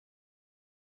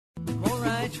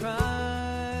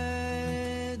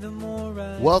try, the more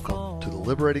I Welcome fall. to The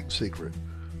Liberating Secret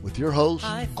with your host,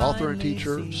 author and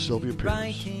teacher, Sylvia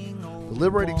Pearce. The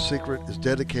Liberating Secret is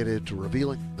dedicated to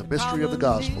revealing the mystery of the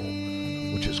gospel,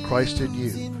 which is Christ in you,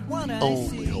 the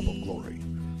only hope of glory.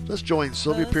 Let's join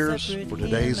Sylvia Pearce for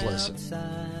today's lesson.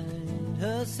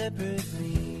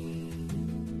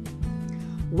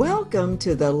 Welcome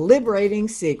to The Liberating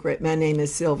Secret. My name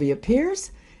is Sylvia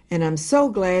Pearce, and I'm so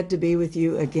glad to be with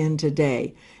you again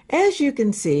today. As you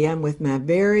can see, I'm with my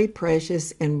very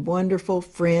precious and wonderful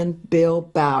friend, Bill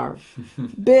Bauer.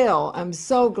 Bill, I'm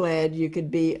so glad you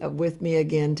could be with me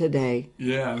again today.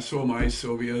 Yeah, so am I,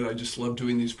 Sylvia. I just love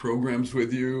doing these programs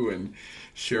with you and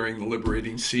sharing the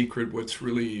liberating secret, what's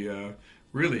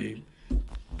really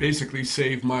basically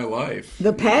saved my life.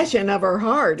 The passion of our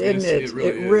heart, isn't it?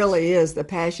 It really is the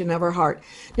passion of our heart.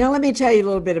 Now, let me tell you a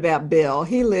little bit about Bill.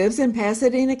 He lives in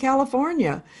Pasadena,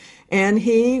 California, and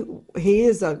he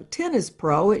is a tennis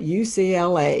pro at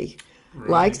UCLA.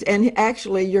 Right. And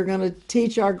actually, you're going to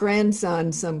teach our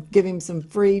grandson give him some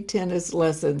free tennis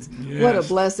lessons. Yes. What a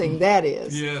blessing that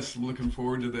is! Yes, I'm looking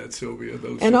forward to that, Sylvia.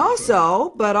 And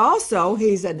also,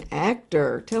 he's an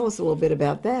actor. Tell us a little bit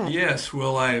about that. Yes,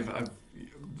 well,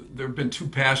 there have been two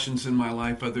passions in my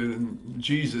life other than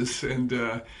Jesus,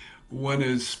 and one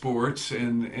is sports,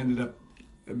 and ended up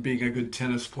being a good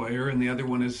tennis player, and the other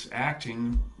one is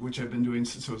acting, which I've been doing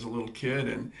since I was a little kid,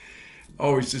 and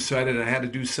always decided I had to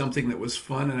do something that was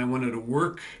fun, and I wanted to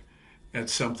work at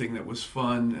something that was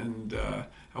fun, and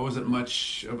I wasn't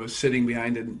much of a sitting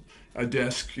behind a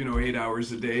desk, 8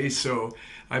 hours a day, so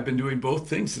I've been doing both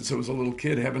things since I was a little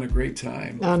kid, having a great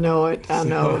time. I know it. I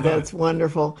know. That's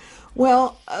wonderful.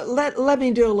 Well, let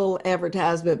me do a little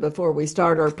advertisement before we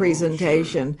start our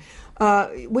presentation.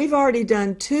 Sure. We've already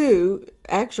done two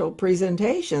actual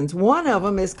presentations. One of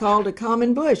them is called A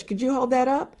Common Bush. Could you hold that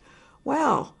up?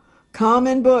 Wow.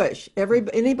 Common Bush.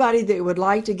 Anybody that would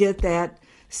like to get that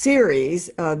series,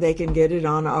 they can get it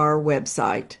on our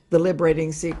website,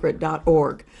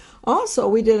 theliberating.secret.org. Also,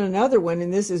 we did another one,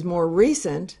 and this is more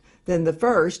recent than the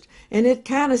first, and it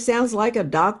kind of sounds like a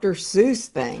Dr. Seuss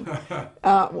thing.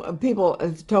 People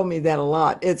have told me that a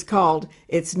lot. It's called,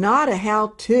 It's Not a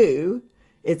How-To,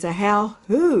 It's a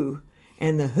How-Who,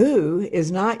 and the who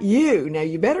is not you. Now,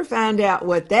 you better find out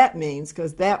what that means,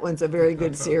 because that one's a very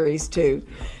good series, too.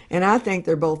 And I think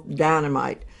they're both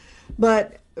dynamite.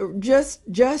 But just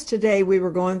today, we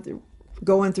were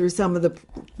going through some of the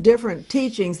different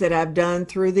teachings that I've done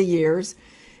through the years,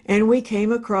 and we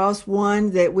came across one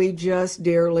that we just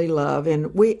dearly love,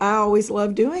 and I always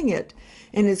love doing it,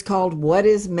 and it's called What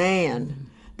is Man?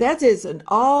 That is an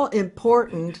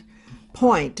all-important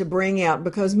point to bring out,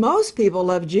 because most people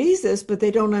love Jesus, but they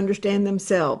don't understand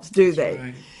themselves, do they?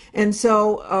 Right. And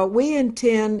so we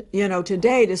intend,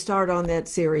 today to start on that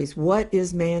series, What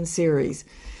is Man series.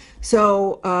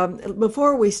 So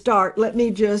before we start, let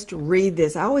me just read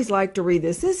this. I always like to read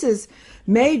this. This is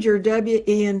Major W.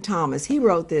 Ian Thomas. He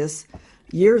wrote this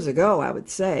years ago, I would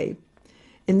say.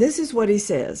 And this is what he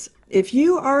says. If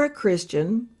you are a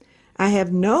Christian, I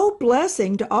have no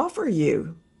blessing to offer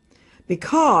you,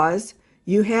 because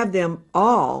you have them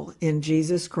all in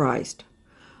Jesus Christ.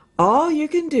 All you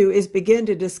can do is begin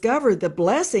to discover the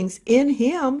blessings in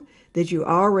Him that you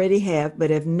already have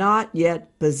but have not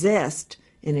yet possessed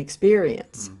in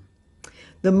experience.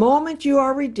 The moment you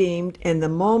are redeemed, and the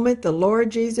moment the Lord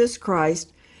Jesus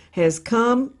Christ has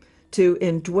come to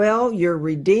indwell your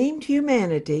redeemed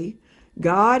humanity,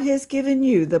 God has given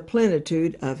you the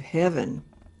plenitude of heaven.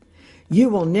 You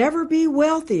will never be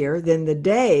wealthier than the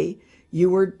day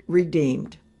you were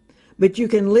redeemed, but you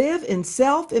can live in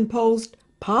self-imposed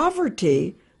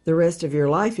poverty the rest of your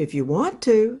life if you want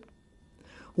to.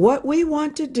 What we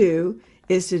want to do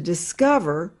is to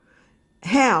discover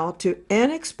how to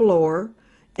and explore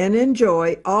and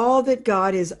enjoy all that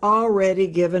God has already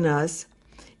given us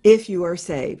if you are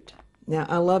saved. Now,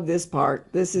 I love this part.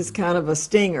 This is kind of a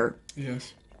stinger.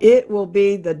 Yes. It will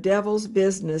be the devil's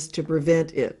business to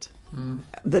prevent it.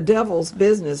 The devil's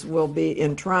business will be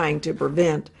in trying to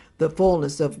prevent the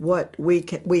fullness of what we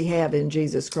have in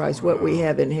Jesus Christ, what we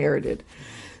have inherited.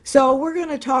 So we're going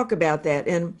to talk about that.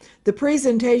 And the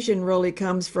presentation really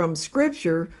comes from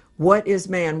Scripture, What is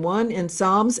Man? One in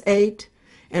Psalms 8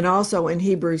 and also in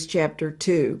Hebrews chapter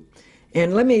 2.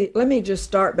 And let me just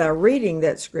start by reading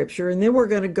that scripture, and then we're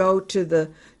going to go to the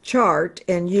chart,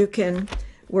 and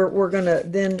we're going to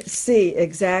then see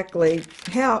exactly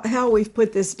how we've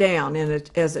put this down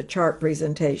as a chart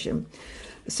presentation.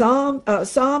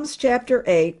 Psalms chapter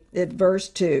 8 at verse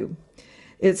 2.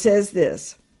 It says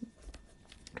this,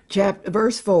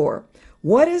 verse 4,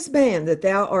 What is man that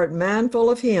thou art mindful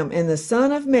of him, and the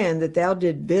Son of Man that thou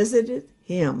did visit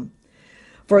him?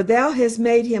 For thou hast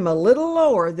made him a little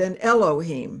lower than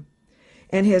Elohim,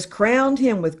 and has crowned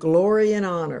him with glory and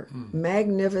honor.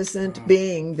 Magnificent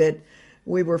being that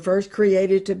we were first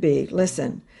created to be.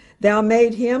 Listen, thou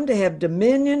made him to have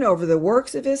dominion over the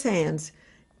works of his hands.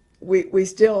 We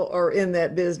still are in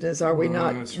that business, are we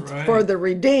not? That's right. For the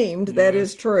redeemed, that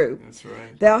is true. That's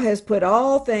right. Thou hast put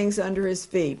all things under his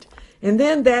feet. And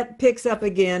then that picks up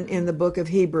again in the book of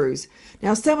Hebrews.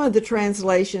 Now, some of the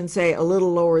translations say a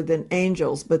little lower than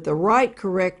angels, but the right,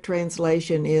 correct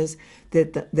translation is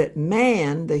that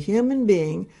man, the human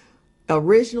being,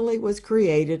 originally was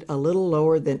created a little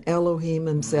lower than Elohim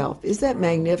himself. Is that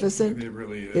magnificent? It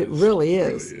really is. It really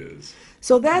is. It really is.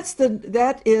 So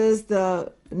that is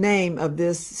the name of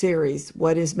this series,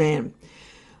 What is Man?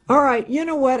 All right, you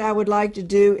know what I would like to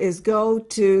do is go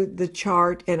to the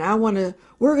chart, and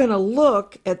we're going to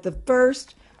look at the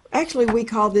first, actually we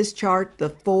call this chart the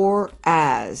 4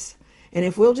 eyes. And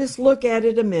if we'll just look at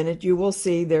it a minute, you will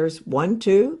see there's 1,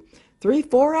 2, 3,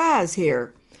 4 eyes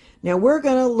here. Now we're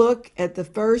going to look at the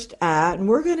first eye, and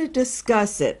we're going to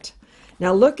discuss it.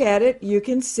 Now look at it, you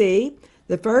can see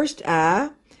the first eye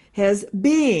has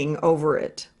being over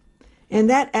it. And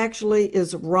that actually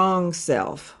is wrong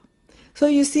self. So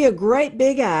you see a great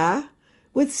big eye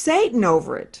with Satan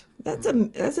over it.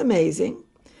 That's amazing.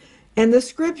 And the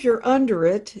scripture under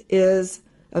it is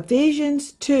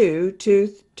Ephesians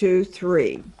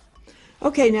 2:2-3.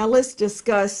 Okay, now let's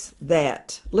discuss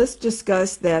that. Let's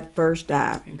discuss that first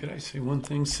eye. And could I say one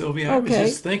thing, Sylvia? Okay. I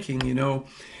was just thinking,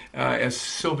 as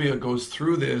Sylvia goes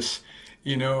through this,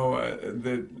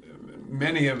 that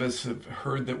many of us have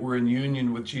heard that we're in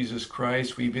union with Jesus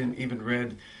Christ. We've even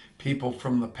read people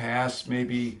from the past,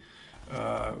 maybe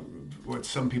what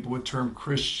some people would term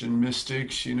Christian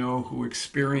mystics, who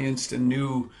experienced a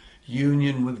new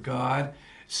union with God.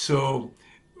 So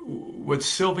what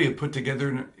Sylvia put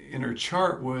together in her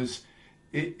chart was,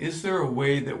 is there a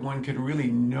way that one can really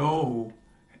know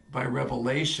by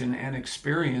revelation and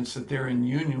experience that they're in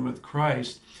union with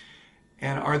Christ?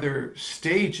 And are there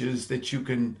stages that you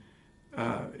can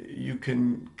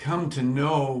come to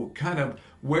know kind of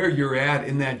where you're at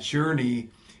in that journey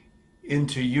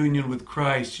into union with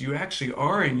Christ? You actually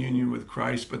are in union with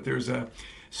Christ, but there's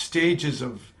stages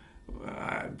of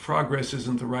progress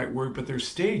isn't the right word, but there's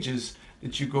stages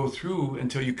that you go through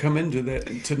until you come into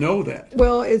that, to know that.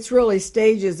 Well, it's really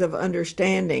stages of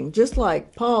understanding. Just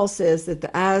like Paul says that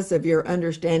the eyes of your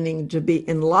understanding to be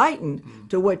enlightened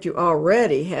to what you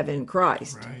already have in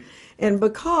Christ. Right. And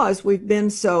because we've been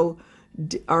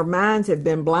our minds have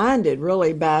been blinded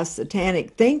really by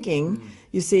satanic thinking.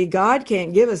 You see, God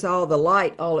can't give us all the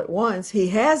light all at once. He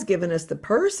has given us the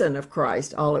person of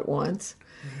Christ all at once.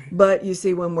 But you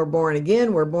see, when we're born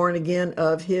again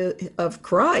of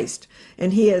Christ,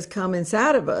 and He has come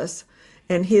inside of us,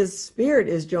 and His Spirit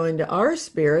is joined to our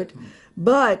spirit.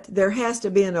 But there has to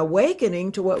be an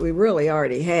awakening to what we really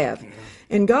already have.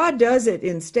 And God does it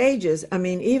in stages. I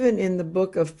mean, even in the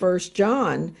book of 1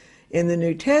 John, in the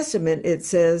New Testament, it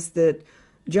says that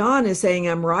John is saying,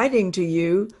 I'm writing to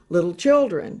you, little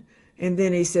children. And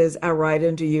then he says, I write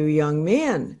unto you, young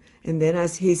men. And then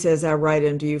he says, I write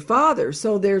unto you, fathers.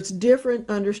 So there's different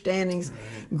understandings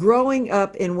growing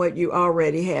up in what you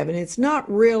already have. And it's not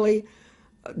really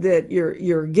that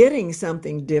you're getting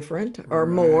something different or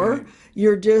more.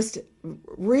 You're just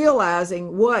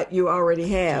realizing what you already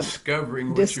have.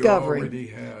 Discovering what you already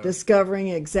have. Discovering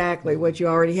exactly what you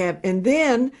already have. And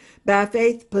then, by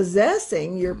faith,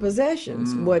 possessing your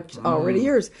possessions, what's already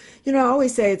yours. I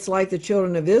always say it's like the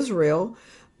children of Israel.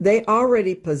 They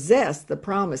already possessed the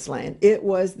promised land. It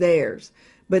was theirs.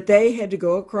 But they had to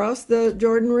go across the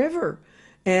Jordan River.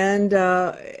 And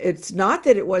it's not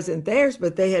that it wasn't theirs,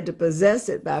 but they had to possess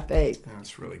it by faith.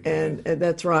 That's really good. And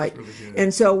that's right. That's really good.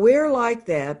 And so we're like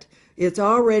that. It's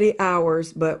already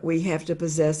ours, but we have to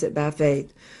possess it by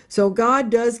faith. So God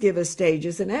does give us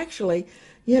stages. And actually,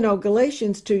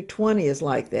 Galatians 2:20 is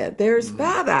like that. There's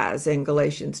 5 eyes in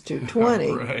Galatians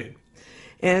 2:20. Right.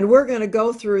 And we're going to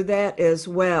go through that as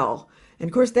well. And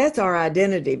of course, that's our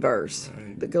identity verse.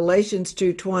 Right. The Galatians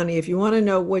 2:20. If you want to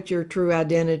know what your true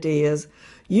identity is,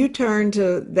 you turn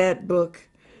to that book,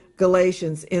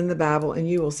 Galatians, in the Bible, and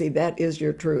you will see that is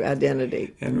your true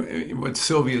identity. And what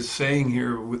Sylvia's saying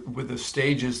here with the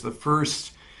stages, the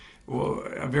first,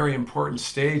 a very important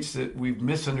stage that we've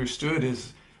misunderstood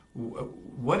is,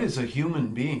 what is a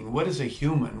human being? What is a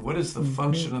human? What is the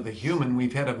function of the human?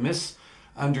 We've had a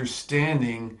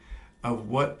misunderstanding of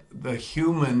what the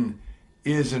human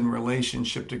is in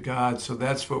relationship to God. So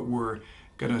that's what we're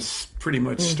going to pretty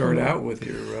much start out with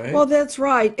here, right? Well, that's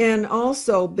right. And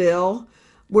also, Bill,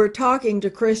 we're talking to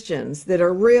Christians that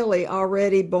are really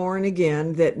already born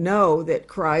again, that know that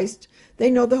Christ, they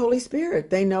know the Holy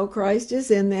Spirit. They know Christ is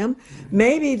in them.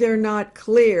 Maybe they're not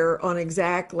clear on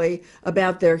exactly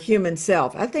about their human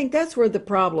self. I think that's where the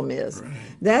problem is. Right.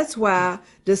 That's why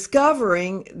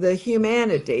discovering the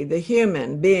humanity, the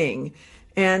human being,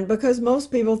 and because most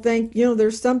people think,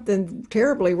 there's something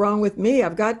terribly wrong with me.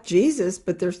 I've got Jesus,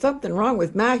 but there's something wrong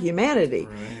with my humanity.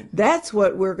 Right. That's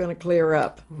what we're going to clear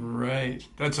up. Right.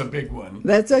 That's a big one.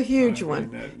 That's a huge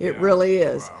one. It really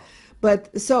is. Wow.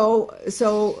 But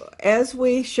so as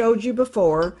we showed you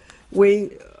before,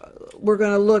 we're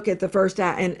going to look at the first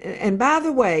eye. And by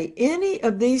the way, any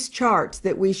of these charts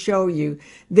that we show you,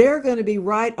 they're going to be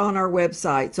right on our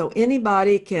website. So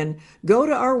anybody can go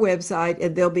to our website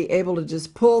and they'll be able to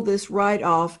just pull this right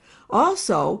off.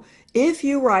 Also, if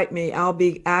you write me,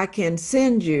 I can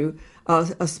send you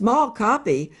a small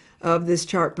copy of this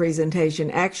chart presentation.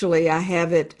 Actually, I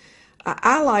have it.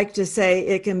 I like to say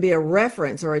it can be a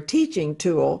reference or a teaching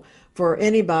tool for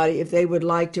anybody if they would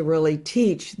like to really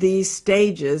teach these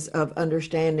stages of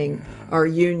understanding our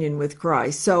union with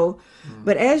Christ. So,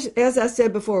 but as I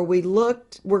said before, we're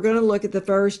going to look at the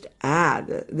first I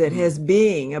that has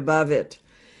being above it.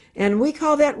 And we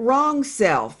call that wrong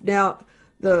self. Now,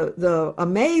 the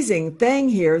amazing thing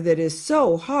here that is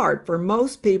so hard for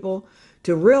most people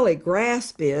to really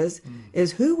grasp is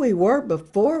who we were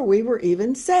before we were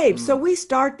even saved. So we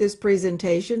start this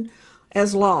presentation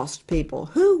as lost people.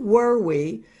 Who were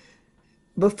we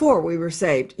before we were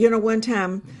saved? One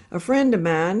time a friend of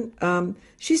mine,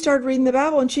 she started reading the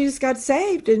Bible and she just got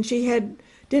saved, and she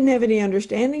didn't have any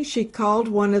understanding. She called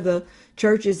one of the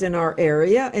churches in our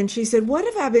area and she said, "What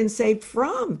have I been saved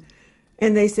from?"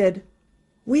 And they said,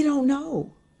 "We don't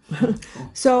know."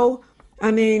 So,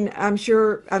 I mean, I'm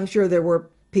sure there were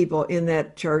people in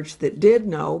that church that did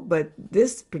know, but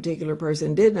this particular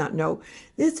person did not know.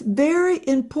 It's very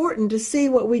important to see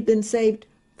what we've been saved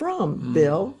from,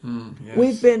 Bill. Yes.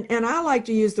 We've been, and I like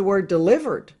to use the word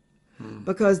delivered,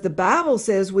 because the Bible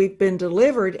says we've been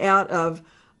delivered out of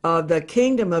the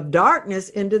kingdom of darkness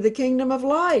into the kingdom of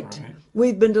light. Right.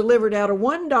 We've been delivered out of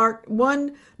one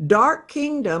dark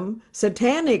kingdom,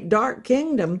 satanic dark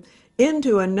kingdom,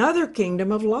 into another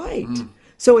kingdom of light.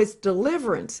 So it's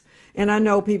deliverance. And I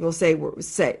know people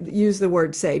use the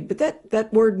word saved, but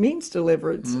that word means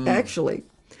deliverance, actually.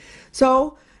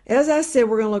 So, as I said,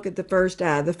 we're going to look at the first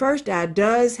eye. The first eye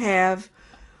does have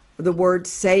the word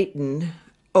Satan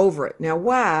over it. Now,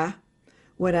 why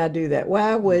would I do that?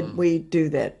 Why would we do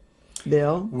that,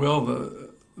 Bill? Well,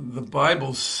 the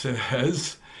Bible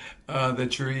says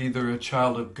that you're either a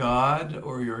child of God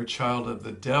or you're a child of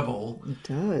the devil. It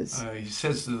does. He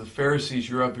says to the Pharisees,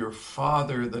 "You're of your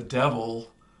father, the devil,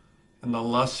 and the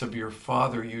lusts of your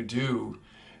father you do."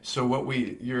 So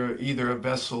you're either a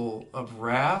vessel of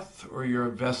wrath or you're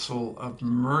a vessel of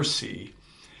mercy.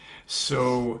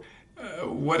 So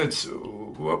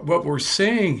what we're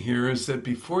saying here is that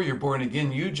before you're born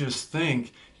again, you just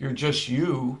think you're just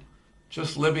you,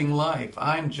 just living life.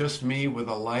 I'm just me with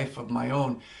a life of my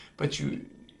own. But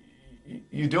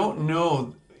you don't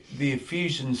know the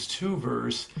Ephesians 2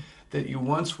 verse that you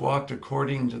once walked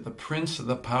according to the prince of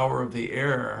the power of the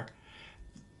air,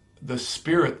 the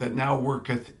spirit that now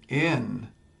worketh in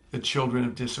the children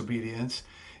of disobedience,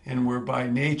 and were by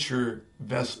nature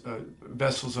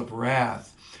vessels of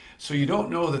wrath. So you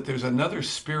don't know that there's another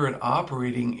spirit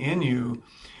operating in you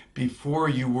before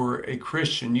you were a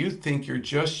Christian. You think you're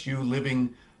just you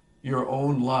living your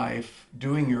own life,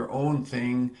 doing your own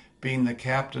thing, being the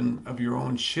captain of your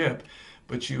own ship.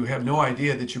 But you have no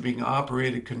idea that you're being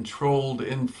operated, controlled,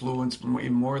 influenced,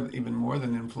 even more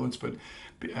than influenced, but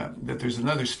that there's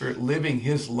another spirit living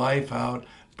his life out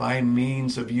by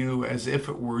means of you as if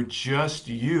it were just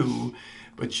you.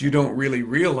 But you don't really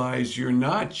realize you're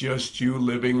not just you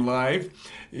living life.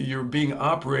 You're being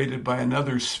operated by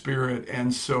another spirit.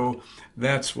 And so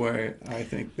that's why I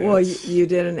think that's... Well, you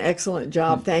did an excellent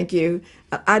job. Thank you.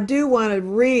 I do want to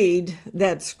read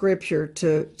that scripture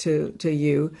to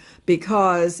you,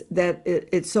 because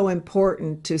it's so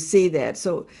important to see that.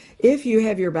 So if you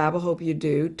have your Bible, hope you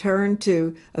do, turn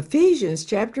to Ephesians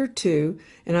chapter 2,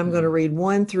 and I'm going to read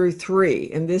 1 through 3.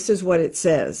 And this is what it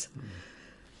says.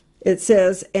 It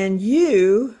says, "And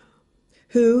you,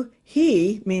 who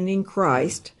he," meaning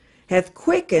Christ, "hath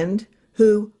quickened,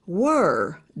 who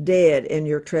were dead in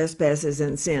your trespasses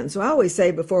and sins." So I always say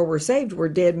before we're saved, we're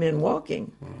dead men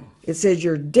walking. It says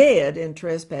you're dead in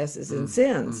trespasses and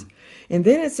sins. And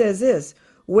then it says this,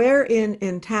 wherein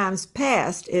in times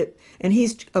past and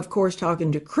he's of course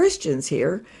talking to Christians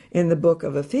here in the book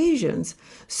of Ephesians.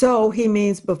 So he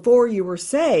means before you were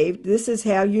saved, this is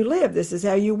how you lived, this is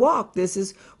how you walked, this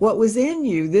is what was in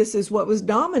you, this is what was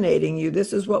dominating you,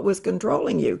 this is what was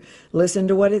controlling you. Listen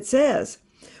to what it says.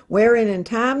 Wherein in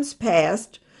times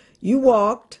past you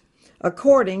walked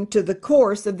according to the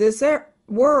course of this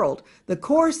world. The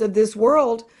course of this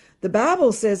world, the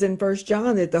Bible says in 1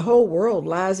 John that the whole world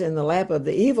lies in the lap of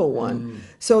the evil one.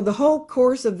 So the whole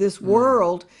course of this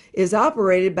world is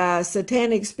operated by a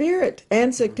satanic spirit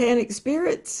and satanic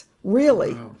spirits,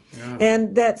 really. Wow. Yeah.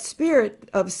 And that spirit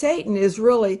of Satan is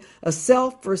really a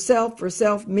self for self for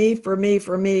self, me for me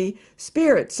for me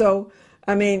spirit. So,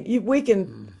 I mean, we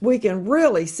can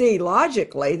really see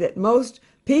logically that most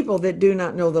people that do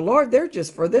not know the Lord, they're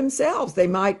just for themselves. They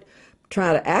might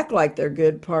try to act like they're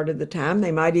good part of the time.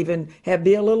 They might even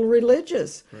be a little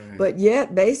religious, Right. but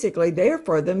yet basically they're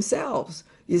for themselves.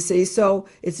 You see, so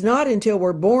it's not until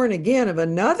we're born again of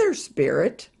another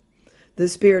spirit, the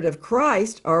Spirit of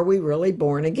Christ, are we really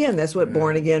born again. That's what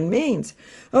born again means.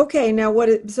 Okay, now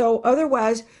so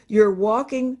otherwise you're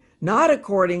walking not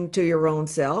according to your own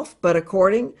self, but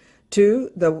according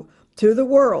to the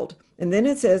world. And then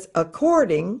it says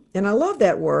according, and I love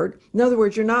that word. In other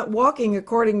words, you're not walking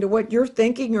according to what you're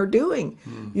thinking or doing.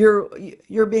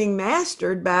 You're being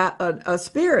mastered by a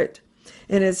spirit.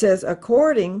 And it says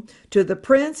according to the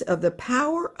prince of the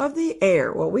power of the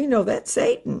air. Well, we know that's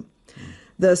Satan.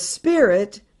 The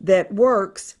spirit that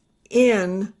works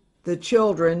in the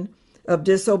children of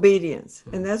disobedience.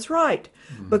 And that's right,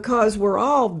 because we're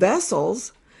all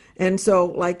vessels. And so,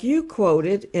 like you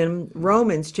quoted in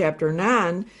Romans chapter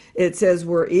 9, it says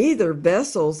we're either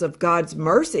vessels of God's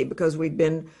mercy because we've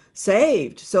been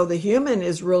saved. So the human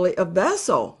is really a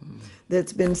vessel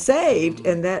that's been saved,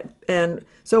 and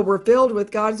so we're filled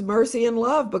with God's mercy and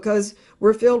love because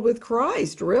we're filled with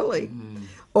Christ, really.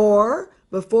 Or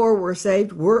before we're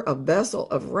saved, we're a vessel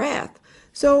of wrath.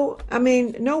 So, I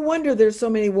mean, no wonder there's so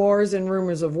many wars and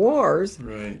rumors of wars.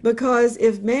 Right. Because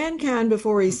if mankind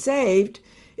before he's saved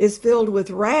is filled with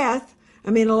wrath,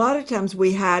 I mean, a lot of times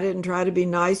we hide it and try to be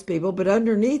nice people, but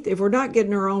underneath, if we're not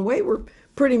getting our own way, we're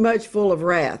pretty much full of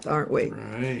wrath, aren't we?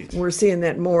 Right. We're seeing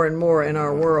that more and more in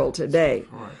our world today.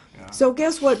 Right. Yeah. So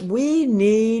guess what? We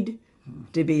need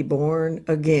to be born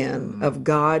again of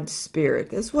God's Spirit.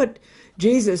 That's what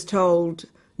Jesus told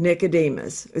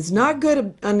Nicodemus. It's not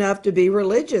good enough to be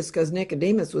religious, because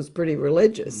Nicodemus was pretty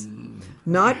religious.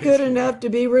 Not good enough to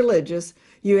be religious.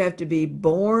 You have to be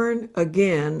born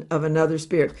again of another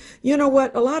spirit. You know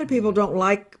what? A lot of people don't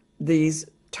like these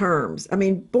terms. I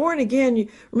mean, born again, you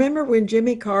remember when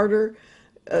Jimmy Carter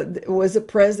was a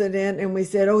president and we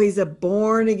said, oh, he's a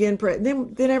born again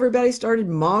president. Then everybody started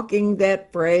mocking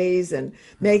that phrase and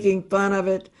making fun of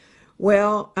it.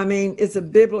 Well, I mean, it's a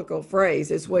biblical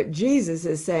phrase. It's what Jesus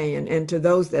is saying. And to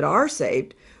those that are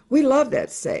saved, we love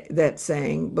that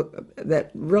saying,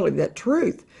 that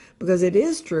truth, because it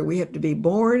is true. We have to be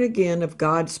born again of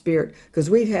God's Spirit, because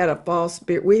we've had a false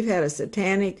spirit. We've had a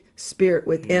satanic spirit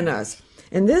within us.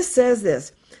 And this says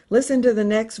this. Listen to the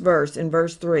next verse in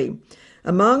verse 3.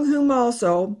 Among whom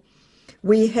also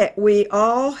we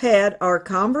all had our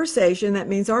conversation, that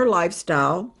means our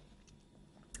lifestyle,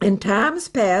 in times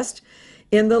past,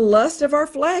 in the lust of our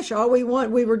flesh. All we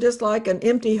were just like an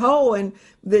empty hole and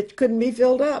that couldn't be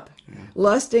filled up.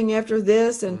 Lusting after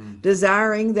this and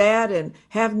desiring that and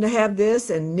having to have this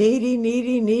and needy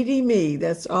me.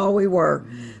 That's all we were.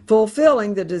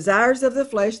 Fulfilling the desires of the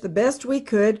flesh the best we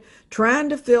could, trying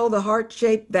to fill the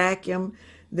heart-shaped vacuum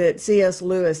that C.S.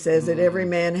 Lewis says that every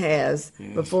man has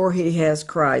before he has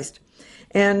Christ.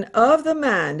 And of the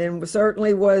mind, and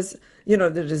certainly was, the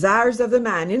desires of the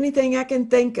mind, anything I can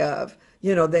think of,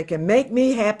 that can make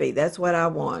me happy. That's what I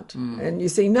want. And you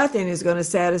see, nothing is going to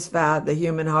satisfy the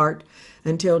human heart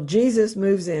until Jesus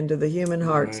moves into the human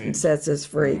hearts and sets us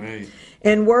free. Right.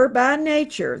 And we're by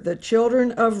nature the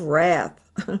children of wrath,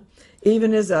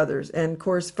 even as others. And of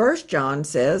course, 1 John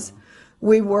says,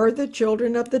 we were the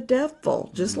children of the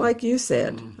devil, just like you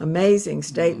said. Amazing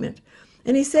statement.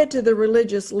 And he said to the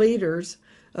religious leaders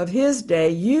of his day,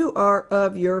 you are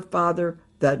of your father,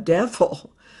 the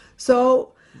devil.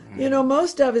 So,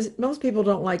 most people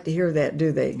don't like to hear that,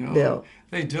 do they, No, Bill?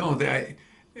 they don't.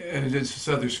 And this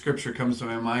other scripture comes to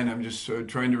my mind. I'm just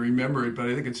trying to remember it, but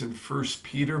I think it's in 1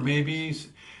 Peter maybe,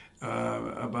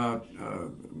 about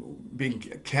being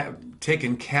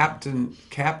taken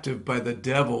captive by the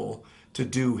devil to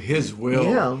do his will.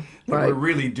 Yeah, And right. we're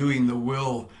really doing the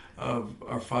will of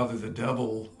our father the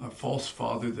devil, a false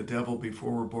father the devil,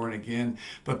 before we're born again.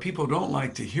 But people don't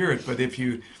like to hear it. But if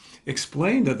you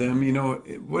explain to them,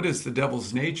 what is the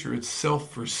devil's nature? It's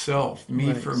self for self,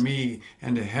 me Right. for me,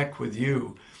 and to heck with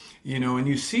you. And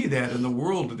you see that in the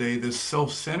world today, this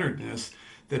self-centeredness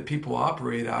that people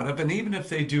operate out of. And even if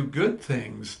they do good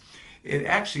things, it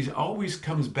actually always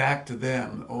comes back to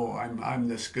them. Oh, I'm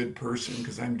this good person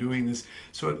because I'm doing this.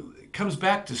 So it comes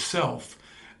back to self,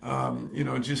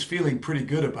 just feeling pretty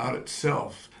good about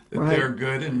itself, that Right. they're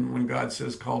good. And when God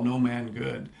says, call no man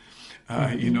good,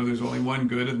 there's only one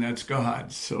good, and that's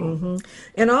God. So,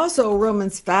 And also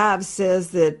Romans 5 says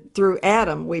that through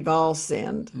Adam we've all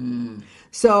sinned.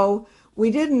 So we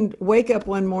didn't wake up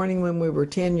one morning when we were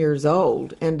 10 years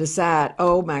old and decide,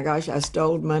 oh my gosh, I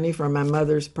stole money from my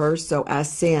mother's purse, so I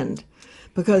sinned.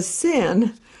 Because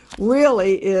sin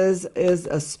really is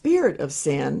a spirit of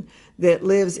sin that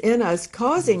lives in us,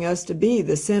 causing us to be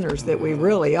the sinners that we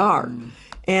really are.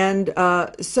 And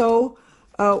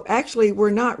actually, we're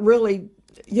not really,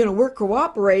 we're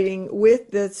cooperating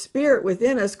with the spirit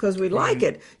within us because we like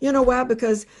it. You know why?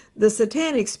 Because the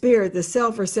satanic spirit, the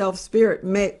self or self spirit,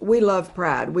 we love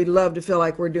pride. We love to feel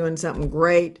like we're doing something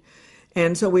great.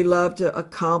 And so we love to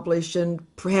accomplish and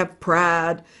have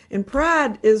pride. And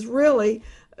pride is really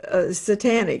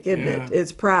satanic, isn't it?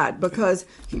 It's pride because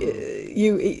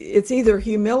it's either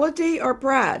humility or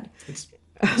pride.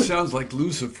 it sounds like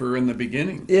Lucifer in the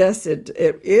beginning. Yes, it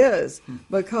is,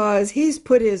 because he's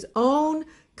put his own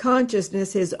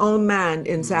consciousness, his own mind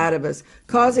inside of us,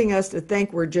 causing us to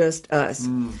think we're just us.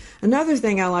 Another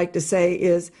thing I like to say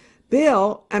is,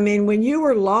 Bill, when you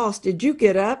were lost, did you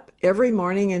get up every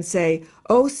morning and say,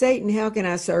 oh, Satan, how can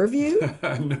I serve you?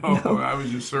 No, I was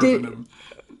just serving him.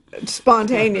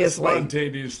 Spontaneously.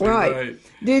 Right.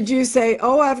 Did you say,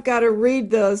 oh, I've got to read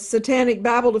the satanic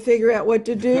Bible to figure out what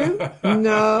to do?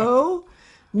 No.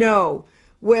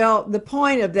 Well, the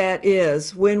point of that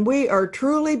is when we are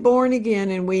truly born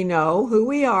again and we know who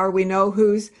we are, we know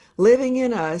who's living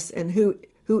in us and who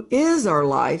is our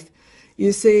life,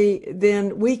 you see,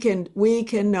 then we can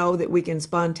know that we can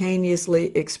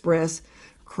spontaneously express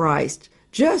Christ.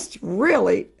 Just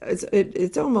really,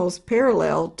 it's almost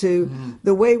parallel to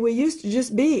the way we used to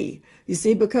just be. You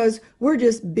see, because we're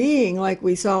just being, like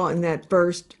we saw in that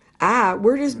first eye,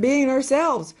 we're just being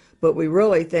ourselves. But we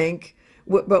really think,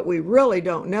 what we really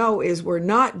don't know is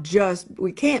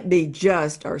we can't be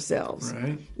just ourselves.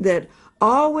 Right. That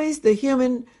always the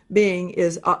human being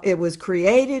it was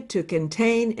created to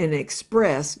contain and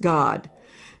express God.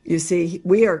 You see,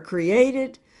 we are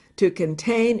created to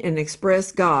contain and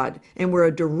express God, and we're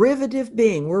a derivative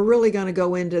being. We're really going to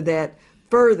go into that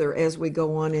further as we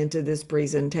go on into this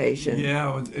presentation.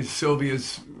 Yeah, what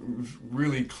Sylvia's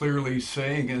really clearly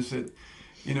saying is that,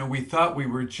 we thought we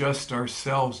were just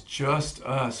ourselves, just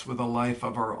us with a life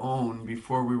of our own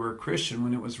before we were a Christian,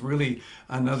 when it was really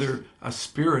a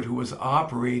spirit who was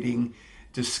operating,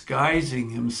 disguising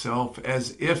himself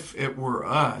as if it were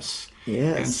us.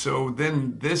 Yes. And so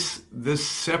then this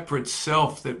separate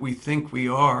self that we think we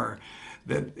are,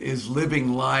 that is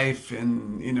living life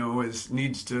and,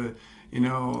 needs to,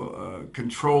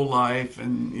 control life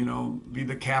and, be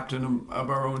the captain of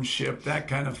our own ship, that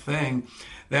kind of thing,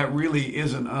 that really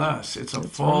isn't us. It's a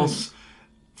false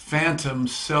phantom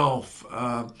self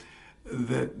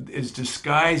that is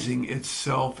disguising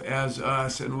itself as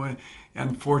us. And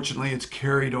unfortunately, it's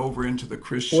carried over into the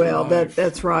Christian life.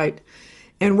 That's right.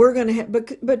 And we're going to have,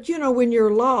 but when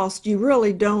you're lost, you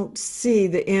really don't see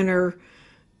the inner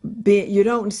being. You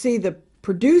don't see the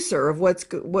producer of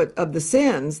of the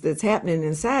sins that's happening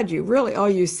inside you. Really, all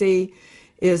you see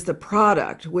is the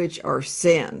product, which are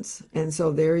sins. And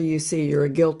so there you see you're a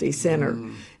guilty sinner.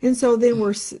 And so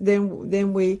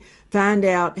then we find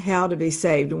out how to be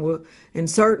saved, and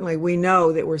certainly we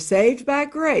know that we're saved by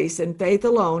grace and faith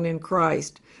alone in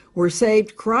Christ. We're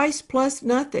saved Christ plus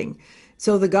nothing.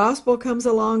 So the gospel comes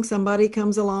along, somebody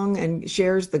comes along and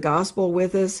shares the gospel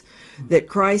with us, that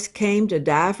Christ came to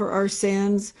die for our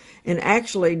sins and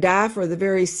actually die for the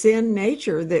very sin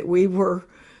nature that we were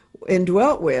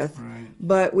indwelt with. Right.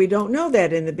 But we don't know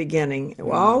that in the beginning.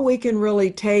 All we can really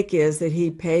take is that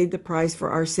he paid the price for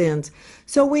our sins.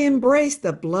 So we embrace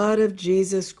the blood of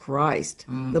Jesus Christ,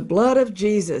 the blood of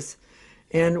Jesus.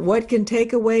 And what can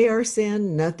take away our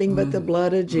sin? Nothing but the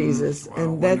blood of Jesus. Wow,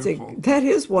 and wonderful. that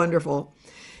is wonderful.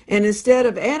 And instead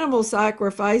of animal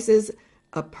sacrifices,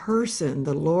 a person,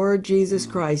 the Lord Jesus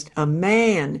Christ, a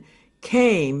man,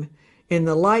 came in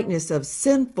the likeness of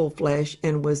sinful flesh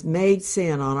and was made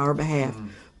sin on our behalf.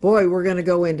 Boy, we're going to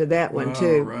go into that one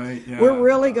too. Right, yeah. We're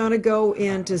really going to go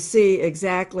in to see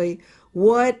exactly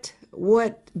what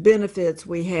what benefits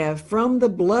we have from the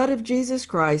blood of Jesus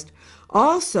Christ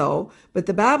also, but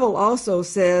the Bible also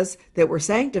says that we're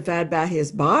sanctified by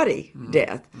his body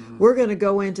death. We're going to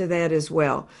go into that as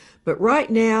well. But right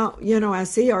now, I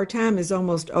see our time is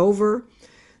almost over.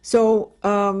 So,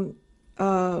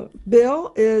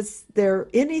 Bill, is there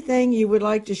anything you would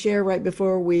like to share right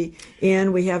before we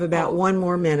end? We have about 1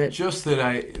 more minute. Just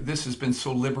that this has been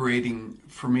so liberating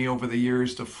for me over the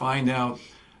years to find out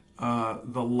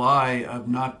the lie of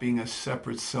not being a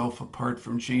separate self apart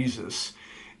from Jesus.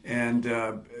 And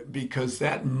because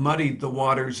that muddied the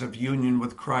waters of union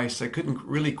with Christ, I couldn't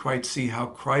really quite see how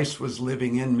Christ was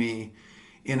living in me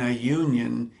in a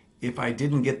union if I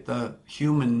didn't get the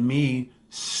human me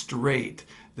straight,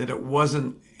 that it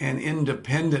wasn't an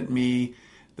independent me,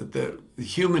 that the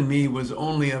human me was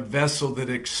only a vessel that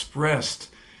expressed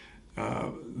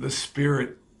the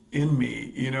Spirit in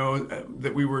me,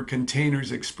 that we were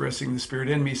containers expressing the Spirit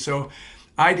in me. So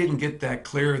I didn't get that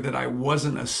clear, that I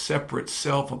wasn't a separate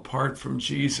self apart from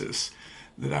Jesus,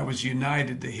 that I was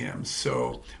united to him.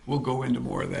 So we'll go into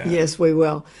more of that. Yes, we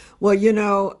will. Well,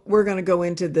 we're going to go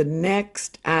into the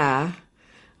next I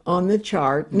on the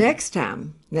chart next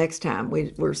time.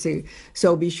 We're see.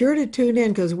 So be sure to tune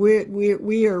in, because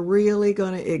we are really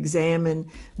going to examine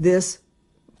this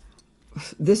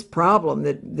problem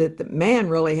that the man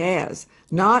really has,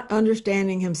 not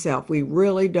understanding himself. We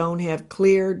really don't have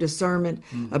clear discernment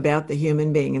about the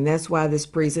human being, and that's why this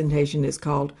presentation is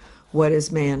called What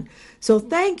is Man? So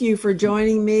thank you for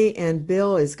joining me, and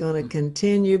Bill is going to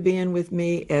continue being with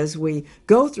me as we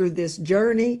go through this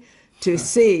journey to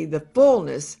see the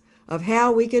fullness of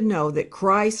how we can know that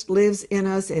Christ lives in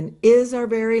us and is our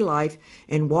very life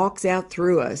and walks out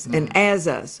through us and as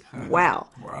us. Wow.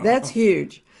 That's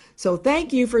huge. So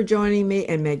thank you for joining me,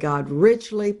 and may God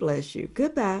richly bless you.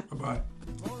 Goodbye. Bye-bye.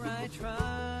 The more I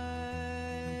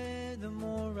try, the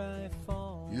more I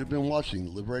fall. You've been watching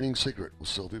The Liberating Secret with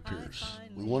Sylvia Pearce.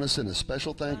 We want to send a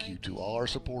special thank you to all our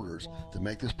supporters that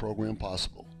make this program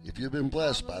possible. If you've been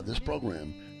blessed by this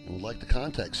program and would like to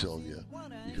contact Sylvia,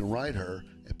 you can write her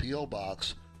at P.O.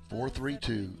 Box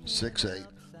 43268,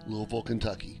 Louisville,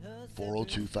 Kentucky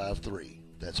 40253.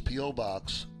 That's P.O.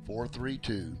 Box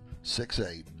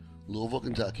 43268, Louisville,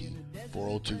 Kentucky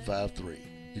 40253.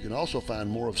 You can also find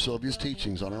more of Sylvia's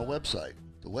teachings on our website.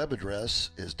 The web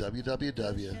address is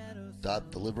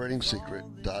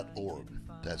www.theliberating.secret.org.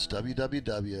 That's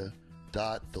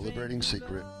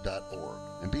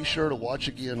www.theliberating.secret.org. And be sure to watch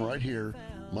again right here,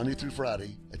 Monday through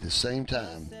Friday, at the same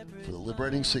time, for The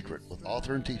Liberating Secret with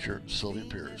author and teacher Sylvia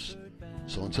Pearce.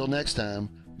 So until next time,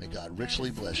 may God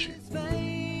richly bless you.